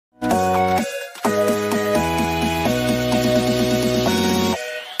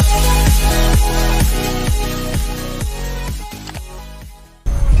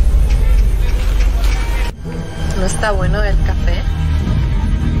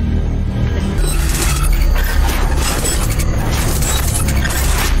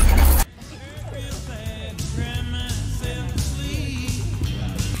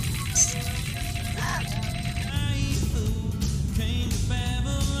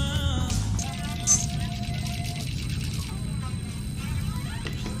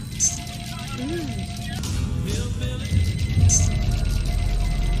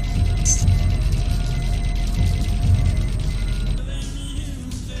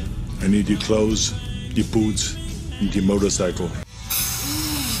I need your clothes, your boots, and your motorcycle.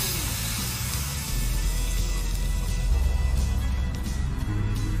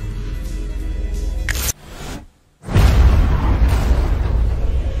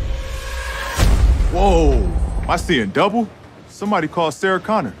 Whoa! Am I seeing double? Somebody call Sarah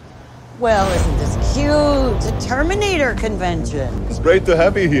Connor. Well, isn't this cute? It's a Terminator convention. It's great to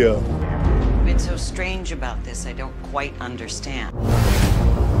have you here. What's so strange about this, I don't quite understand.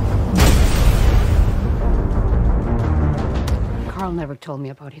 Carl never told me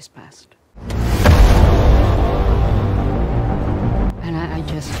about his past. And I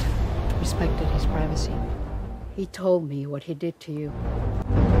just respected his privacy. He told me what he did to you.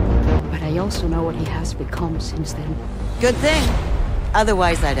 But I also know what he has become since then. Good thing.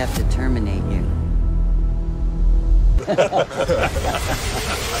 Otherwise, I'd have to terminate you.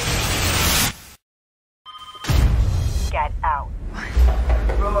 Get out.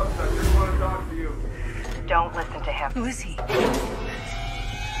 Phillips, I just want to talk to you. Don't listen to him. Who is he?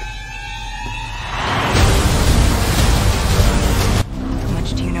 How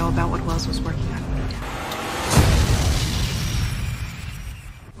much do you know about what Wells was working on when he died?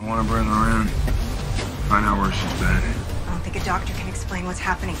 I want to bring her in. Find out where she's been. I don't think a doctor can explain what's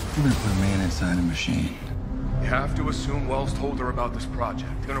happening. You're gonna put a man inside a machine. You have to assume Wells told her about this project.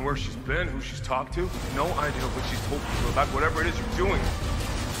 You don't know where she's been, who she's talked to. No idea what she's told you about whatever it is you're doing.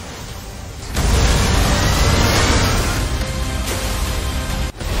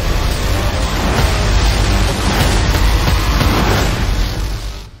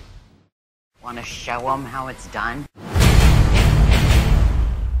 Want to show him how it's done?